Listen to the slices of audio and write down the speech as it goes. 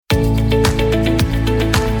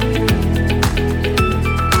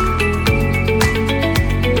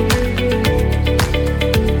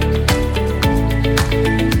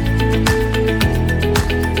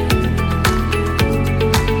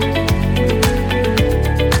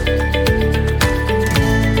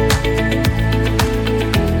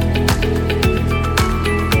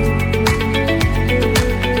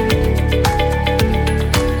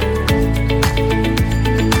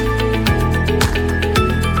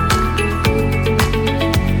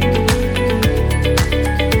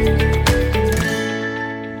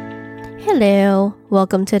Hello,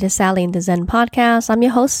 welcome to the Sally and the Zen podcast. I'm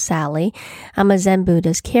your host, Sally. I'm a Zen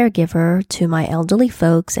Buddhist caregiver to my elderly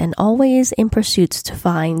folks and always in pursuits to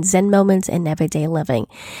find Zen moments in everyday living.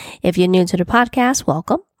 If you're new to the podcast,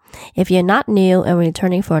 welcome. If you're not new and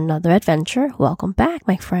returning for another adventure, welcome back,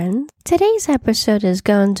 my friends. Today's episode is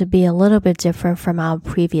going to be a little bit different from our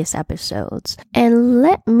previous episodes. And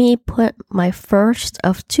let me put my first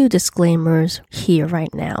of two disclaimers here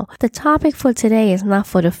right now. The topic for today is not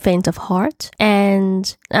for the faint of heart,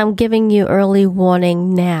 and I'm giving you early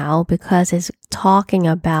warning now because it's talking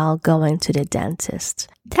about going to the dentist.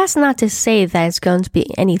 That's not to say that it's going to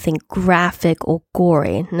be anything graphic or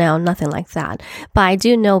gory. No, nothing like that. But I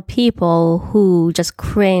do know people who just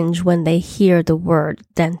cringe when they hear the word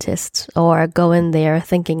dentist or go in there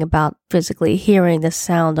thinking about physically hearing the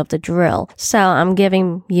sound of the drill. So I'm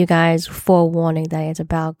giving you guys forewarning that it's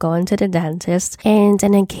about going to the dentist and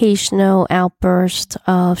an occasional outburst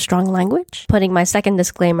of strong language. Putting my second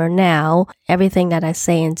disclaimer now, everything that I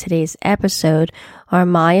say in today's episode are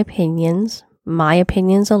my opinions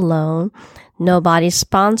alone. Nobody's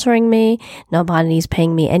sponsoring me. Nobody's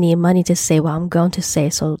paying me any money to say what I'm going to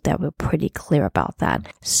say, so that we're pretty clear about that.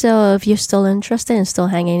 So if you're still interested and still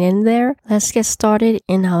hanging in there, let's get started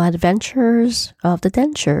in our adventures of the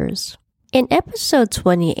dentures. In episode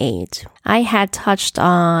 28, I had touched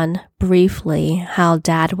on briefly how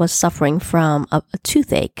Dad was suffering from a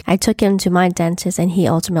toothache. I took him to my dentist and he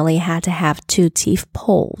ultimately had to have 2 teeth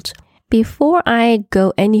pulled. Before I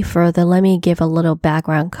go any further, let me give a little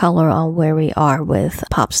background color on where we are with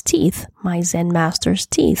Pop's teeth, my Zen master's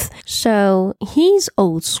teeth. So he's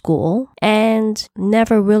old school and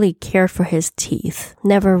never really cared for his teeth,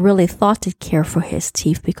 never really thought to care for his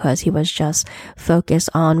teeth because he was just focused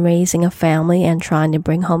on raising a family and trying to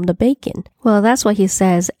bring home the bacon. Well, that's what he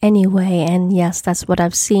says anyway, and yes, that's what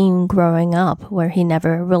I've seen growing up, where he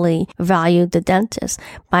never really valued the dentist.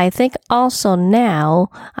 But I think also now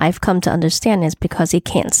I've come to understand it's because he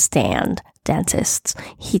can't stand dentists.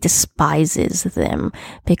 He despises them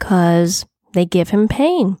because they give him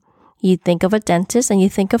pain. You think of a dentist and you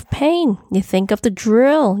think of pain. You think of the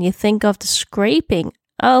drill. You think of the scraping.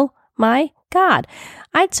 Oh my God.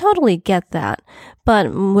 I totally get that.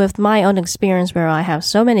 But with my own experience where I have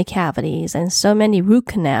so many cavities and so many root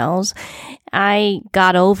canals, I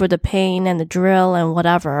got over the pain and the drill and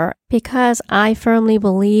whatever because I firmly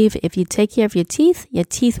believe if you take care of your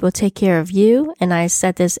teeth will take care of you. And I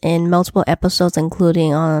said this in multiple episodes,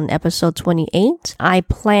 including on episode 28. I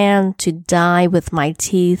plan to die with my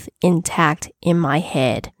teeth intact in my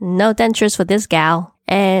head. No dentures for this gal.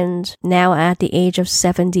 And now at the age of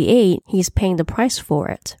 78, he's paying the price for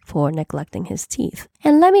it, for neglecting his teeth.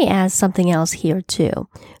 And let me add something else here too.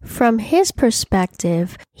 From his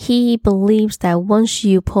perspective, he believes that once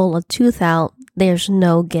you pull a tooth out, there's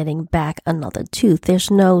no getting back another tooth. There's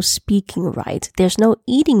no speaking right. There's no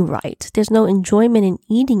eating right. There's no enjoyment in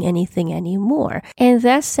eating anything anymore. And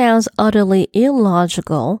that sounds utterly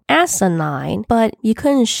illogical, asinine, but you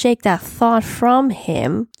couldn't shake that thought from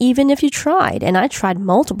him, even if you tried. And I tried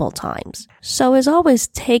multiple times. So it's always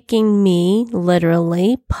taking me,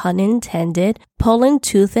 literally, pun intended, pulling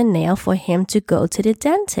tooth and nail for him to go to the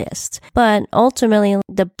dentist. But ultimately,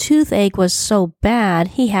 the toothache was so bad,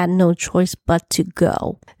 he had no choice but to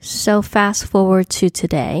go. So fast forward to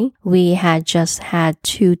today, we had just had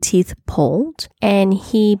 2 teeth pulled and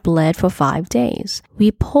he bled for 5 days. We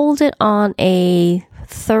pulled it on a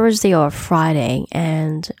Thursday or Friday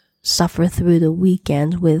and suffer through the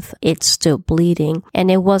weekend with it still bleeding.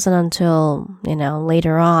 And it wasn't until,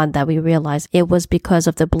 later on that we realized it was because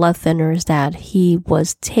of the blood thinners that he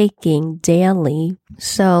was taking daily.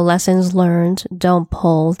 So lessons learned, don't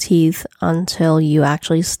pull teeth until you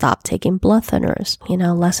actually stop taking blood thinners.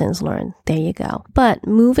 Lessons learned. There you go. But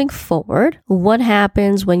moving forward, what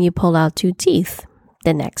happens when you pull out 2 teeth?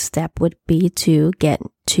 The next step would be to get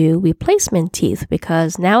 2 replacement teeth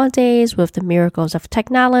because nowadays with the miracles of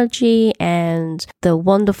technology and the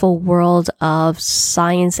wonderful world of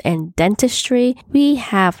science and dentistry, we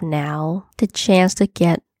have now the chance to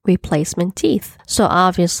get replacement teeth. So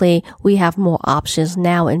obviously we have more options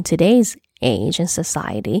now in today's age and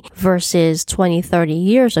society versus 20, 30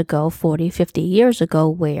 years ago, 40, 50 years ago,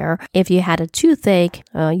 where if you had a toothache,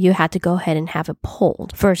 you had to go ahead and have it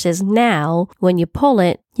pulled versus now when you pull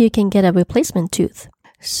it, you can get a replacement tooth.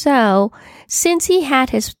 So, since he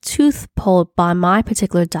had his tooth pulled by my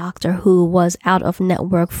particular doctor who was out of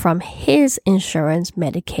network from his insurance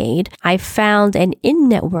Medicaid, I found an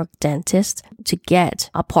in-network dentist to get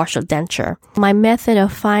a partial denture. My method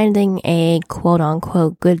of finding a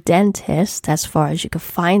quote-unquote good dentist, as far as you could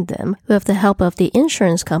find them, with the help of the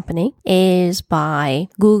insurance company, is by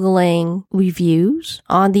Googling reviews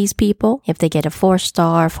on these people. If they get a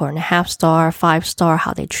 4-star, 4.5-star, 5-star,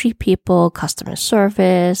 how they treat people, customer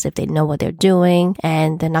service, if they know what they're doing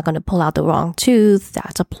and they're not going to pull out the wrong tooth,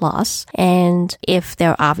 that's a plus. And if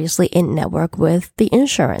they're obviously in network with the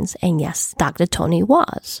insurance. And yes, Dr. Tony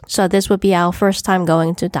was. So this would be our first time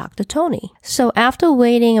going to Dr. Tony. So after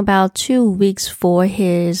waiting about 2 weeks for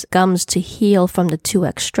his gums to heal from the 2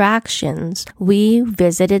 extractions, we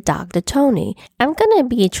visited Dr. Tony. I'm going to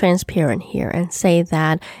be transparent here and say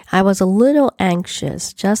that I was a little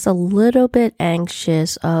anxious, just a little bit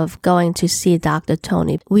anxious of going to see Dr.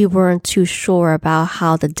 Tony. We weren't too sure about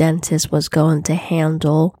how the dentist was going to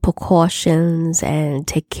handle precautions and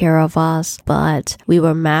take care of us, but we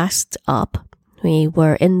were masked up. We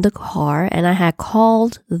were in the car and I had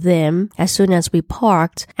called them as soon as we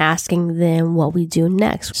parked, asking them what we do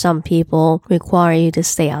next. Some people require you to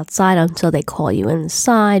stay outside until they call you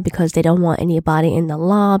inside because they don't want anybody in the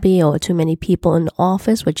lobby or too many people in the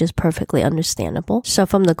office, which is perfectly understandable. So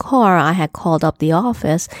from the car, I had called up the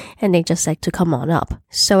office and they just said to come on up.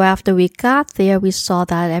 So after we got there, we saw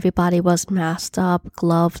that everybody was masked up,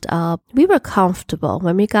 gloved up. We were comfortable.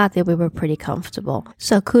 When we got there, we were pretty comfortable.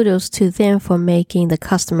 So kudos to them for making the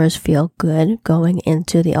customers feel good going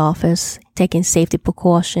into the office, taking safety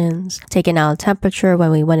precautions, taking our temperature when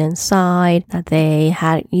we went inside, that they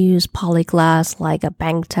had used polyglass like a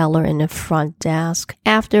bank teller in the front desk.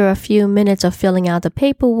 After a few minutes of filling out the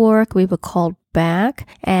paperwork, we were called back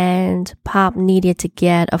and Pop needed to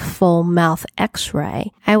get a full mouth x-ray.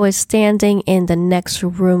 I was standing in the next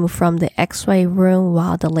room from the x-ray room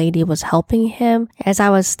while the lady was helping him. As I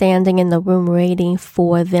was standing in the room waiting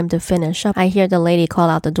for them to finish up, I hear the lady call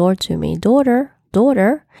out the door to me, daughter.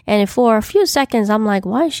 And for a few seconds, I'm like,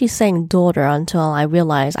 why is she saying daughter? Until I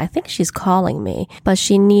realized I think she's calling me. But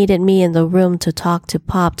she needed me in the room to talk to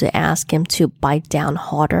Pop to ask him to bite down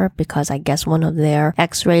harder because I guess one of their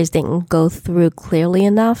x-rays didn't go through clearly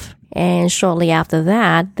enough. And shortly after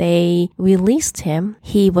that, they released him.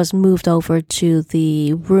 He was moved over to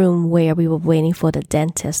the room where we were waiting for the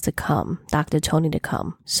dentist to come, Dr. Tony to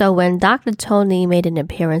come. So when Dr. Tony made an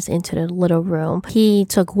appearance into the little room, he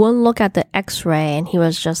took one look at the x-ray and he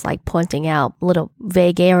was just like pointing out little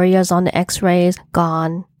vague areas on the x-rays.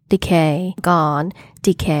 Gone, decay,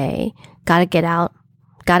 gotta get out,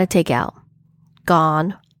 gotta take out,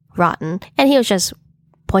 gone, rotten. And he was just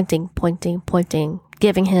pointing,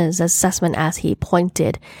 giving his assessment as he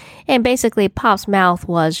pointed. And basically, Pop's mouth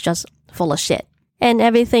was just full of shit. And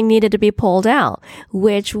everything needed to be pulled out,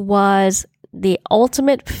 which was the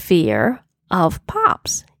ultimate fear of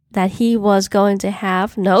Pop's, that he was going to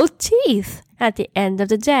have no teeth at the end of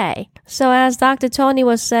the day. So as Dr. Tony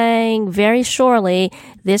was saying, very surely,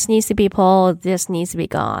 this needs to be pulled, this needs to be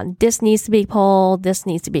gone. This needs to be pulled, this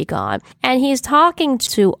needs to be gone. And he's talking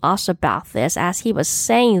to us about this as he was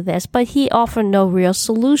saying this, but he offered no real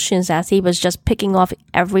solutions as he was just picking off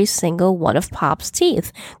every single one of Pop's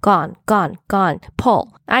teeth. Gone,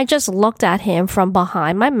 pull. I just looked at him from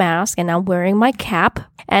behind my mask and I'm wearing my cap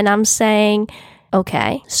and I'm saying,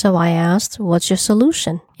 okay. So I asked, what's your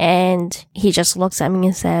solution? And he just looks at me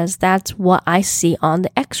and says, that's what I see on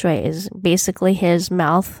the x-rays. Basically, his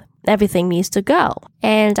mouth, everything needs to go.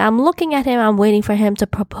 And I'm looking at him, I'm waiting for him to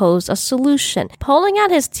propose a solution. Pulling out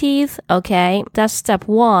his teeth, okay, that's step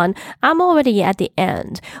one. I'm already at the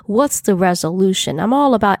end. What's the resolution? I'm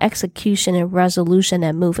all about execution and resolution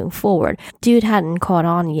and moving forward. Dude hadn't caught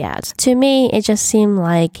on yet. To me, it just seemed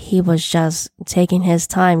like he was just taking his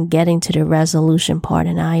time getting to the resolution part,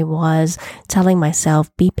 and I was telling myself,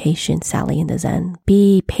 be patient, Sally in the Zen.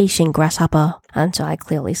 Be patient, grasshopper. Until I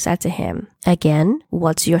clearly said to him, again,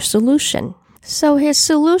 what's your solution? So his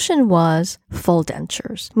solution was full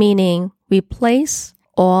dentures, meaning replace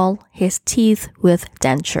all his teeth with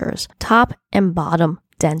dentures, top and bottom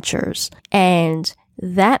dentures. And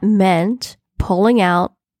that meant pulling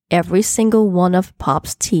out every single one of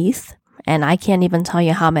Pop's teeth, and I can't even tell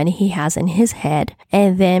you how many he has in his head,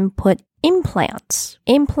 and then put implants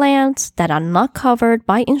that are not covered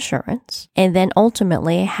by insurance, and then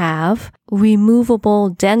ultimately have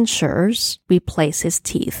removable dentures replace his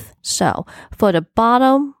teeth. So for the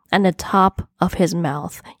bottom and the top of his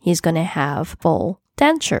mouth, he's going to have full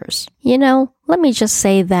dentures. Let me just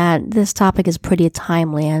say that this topic is pretty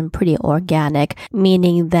timely and pretty organic,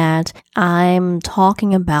 meaning that I'm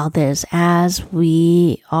talking about this as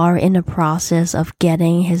we are in the process of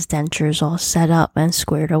getting his dentures all set up and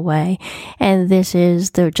squared away. And this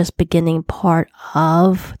is the just beginning part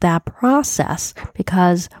of that process,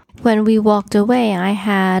 because when we walked away, I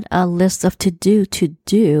had a list of to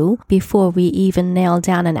do before we even nailed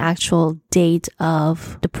down an actual date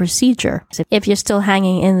of the procedure. So if you're still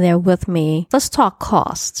hanging in there with me, let's talk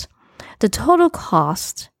costs. The total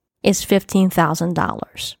cost is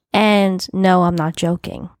 $15,000. And no, I'm not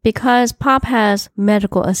joking. Because Pop has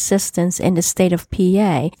medical assistance in the state of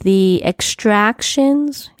PA, the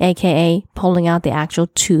extractions, aka pulling out the actual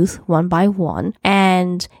tooth one by one,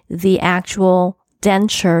 and the actual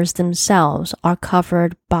dentures themselves are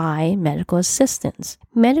covered by medical assistance.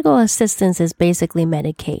 Medical assistance is basically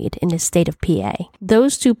Medicaid in the state of PA.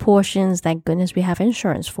 Those two portions, thank goodness we have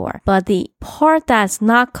insurance for. But the part that's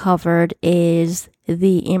not covered is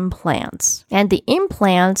the implants. And the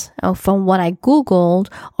implants, from what I Googled,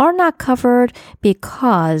 are not covered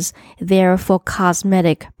because they're for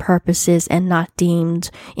cosmetic purposes and not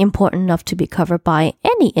deemed important enough to be covered by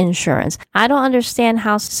any insurance. I don't understand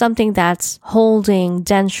how something that's holding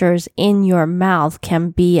dentures in your mouth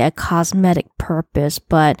can be a cosmetic purpose,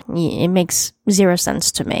 but it makes zero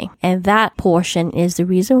sense to me. And that portion is the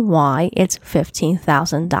reason why it's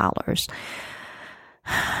 $15,000.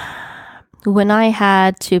 When I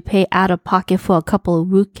had to pay out of pocket for a couple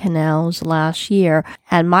of root canals last year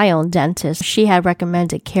at my own dentist, she had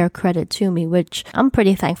recommended Care Credit to me, which I'm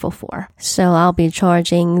pretty thankful for. So I'll be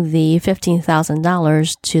charging the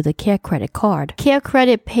 $15,000 to the Care Credit card. Care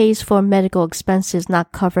Credit pays for medical expenses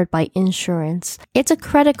not covered by insurance. It's a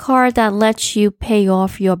credit card that lets you pay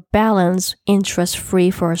off your balance interest-free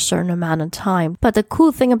for a certain amount of time. But the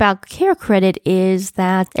cool thing about Care Credit is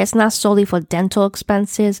that it's not solely for dental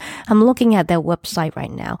expenses. I'm looking at their website right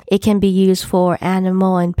now. It can be used for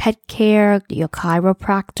animal and pet care, your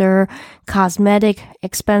chiropractor, cosmetic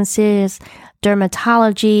expenses,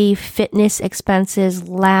 dermatology, fitness expenses,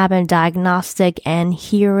 lab and diagnostic, and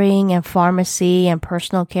hearing and pharmacy and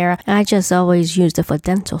personal care. I just always used it for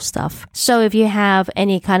dental stuff. So if you have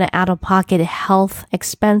any kind of out-of-pocket health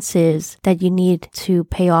expenses that you need to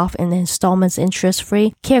pay off in installments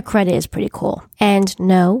interest-free, Care Credit is pretty cool. And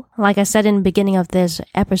no, like I said in the beginning of this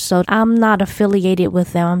episode, I'm not affiliated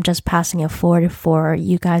with them. I'm just passing it forward for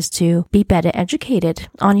you guys to be better educated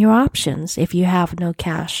on your options if you have no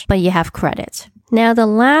cash, but you have credit. Now, the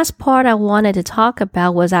last part I wanted to talk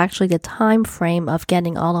about was actually the time frame of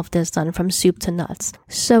getting all of this done from soup to nuts.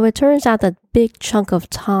 So it turns out that big chunk of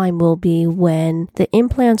time will be when the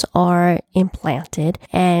implants are implanted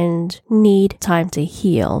and need time to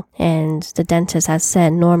heal. And the dentist has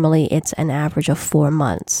said normally it's an average of 4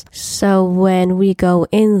 months. So when we go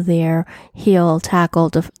in there, he'll tackle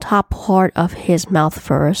the top part of his mouth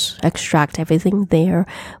first, extract everything there,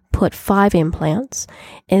 put 5 implants,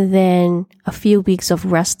 and then a few weeks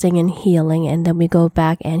of resting and healing, and then we go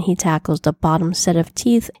back and he tackles the bottom set of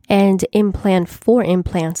teeth and implant 4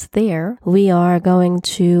 implants there. We are going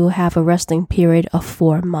to have a resting period of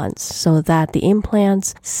 4 months so that the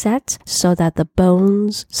implants set, so that the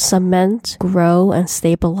bones cement, grow, and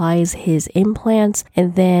stabilize his implants,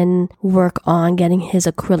 and then work on getting his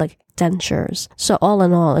acrylic dentures. So all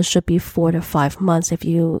in all, it should be 4 to 5 months if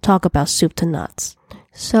you talk about soup to nuts.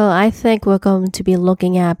 So I think we're going to be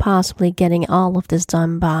looking at possibly getting all of this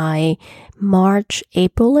done by March,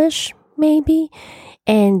 April-ish, maybe.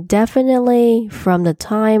 And definitely from the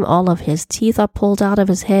time all of his teeth are pulled out of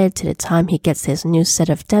his head to the time he gets his new set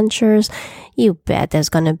of dentures, you bet there's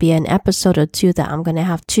going to be an episode or 2 that I'm going to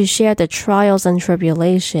have to share the trials and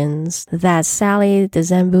tribulations that Sally, the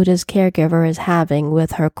Zen Buddhist caregiver, is having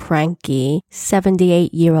with her cranky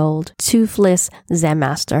 78-year-old toothless Zen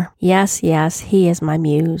master. Yes, he is my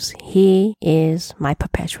muse. He is my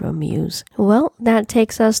perpetual muse. Well, that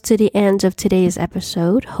takes us to the end of today's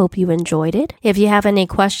episode. Hope you enjoyed it. If you have any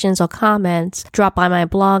questions or comments, drop by my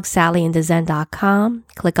blog, sallyandthezen.com.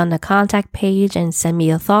 Click on the contact page and send me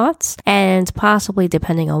your thoughts. And possibly,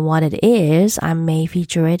 depending on what it is, I may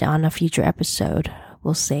feature it on a future episode.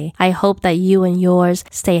 We'll see. I hope that you and yours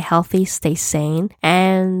stay healthy, stay sane.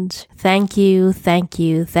 And thank you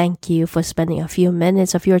for spending a few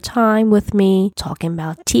minutes of your time with me talking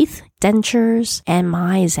about teeth, dentures, and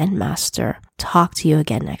my Zen master. Talk to you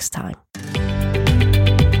again next time.